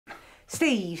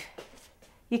Steve,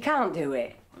 you can't do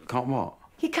it. Can't what?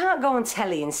 You can't go on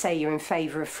telly and say you're in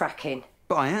favour of fracking.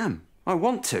 But I am. I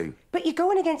want to. But you're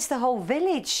going against the whole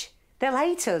village. They'll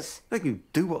hate us. They can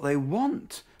do what they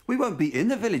want. We won't be in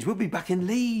the village. We'll be back in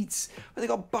Leeds, where they've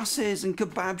got buses and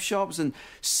kebab shops and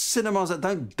cinemas that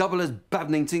don't double as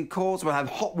badminton courts. We'll have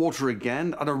hot water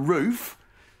again and a roof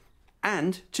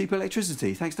and cheap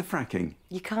electricity, thanks to fracking.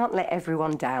 You can't let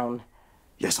everyone down.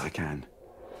 Yes, I can.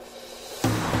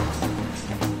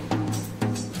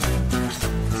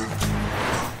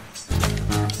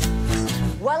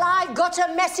 Well, I've got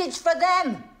a message for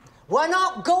them. We're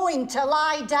not going to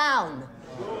lie down.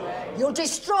 You'll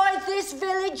destroy this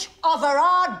village over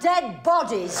our dead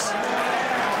bodies.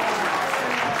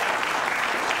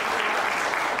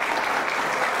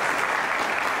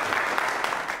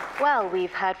 Well,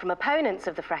 we've heard from opponents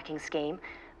of the fracking scheme,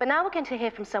 but now we're going to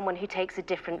hear from someone who takes a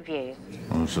different view.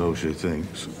 Well, so she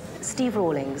thinks. Steve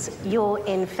Rawlings, you're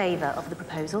in favour of the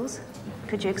proposals.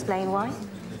 Could you explain why?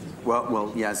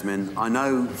 Well, Yasmin, I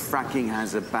know fracking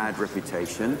has a bad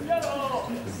reputation,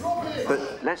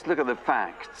 but let's look at the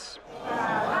facts.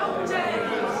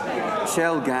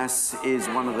 Shale gas is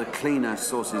one of the cleaner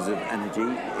sources of energy.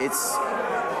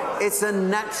 It's a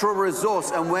natural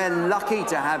resource, and we're lucky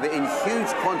to have it in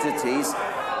huge quantities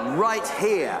right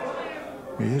here.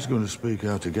 He is going to speak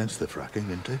out against the fracking,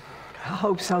 isn't he? I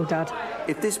hope so, Dad.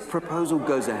 If this proposal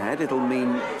goes ahead, it'll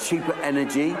mean cheaper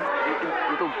energy.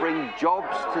 It'll bring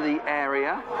jobs to the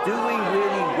area. Do we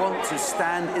really want to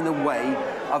stand in the way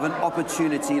of an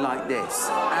opportunity like this?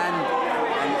 And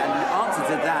the answer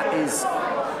to that is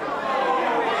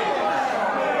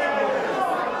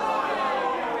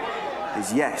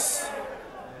yes.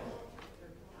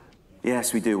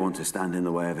 Yes, we do want to stand in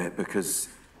the way of it because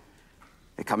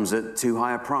it comes at too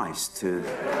high a price to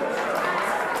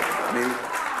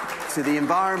the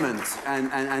environment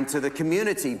and to the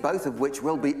community, both of which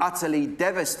will be utterly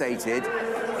devastated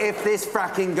if this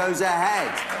fracking goes ahead.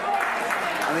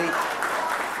 I mean,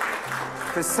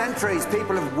 for centuries,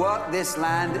 people have worked this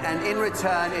land, and in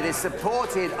return, it has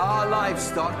supported our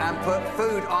livestock and put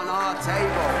food on our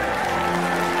table.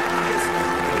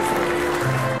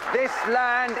 This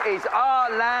land is our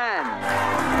land,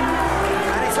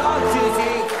 and it's our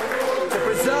duty to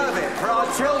preserve it for our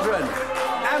children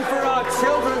and for our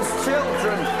children's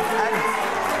children.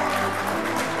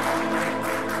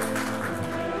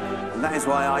 And that is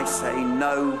why I say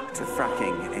no to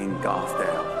fracking in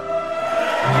Garthdale.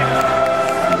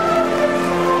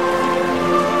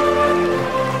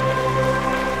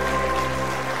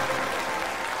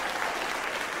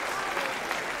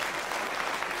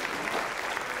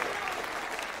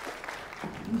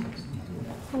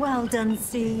 Well done,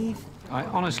 Steve. I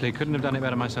honestly couldn't have done it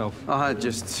better myself. I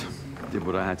just did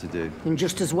what I had to do. And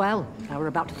just as well. I were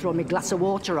about to throw me glass of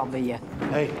water over you.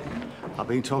 Hey, I've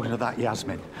been talking to that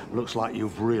Yasmin. Looks like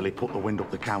you've really put the wind up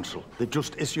the council. They've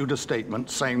just issued a statement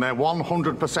saying they're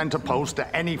 100% opposed to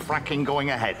any fracking going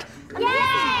ahead.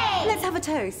 Yay! Let's have a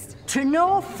toast. To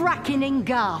no fracking in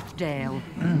Garthdale.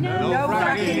 No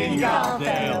fracking in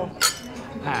Garthdale.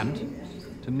 And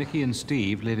to Nikki and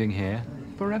Steve living here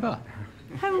forever.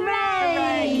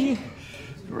 Hooray!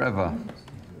 Forever.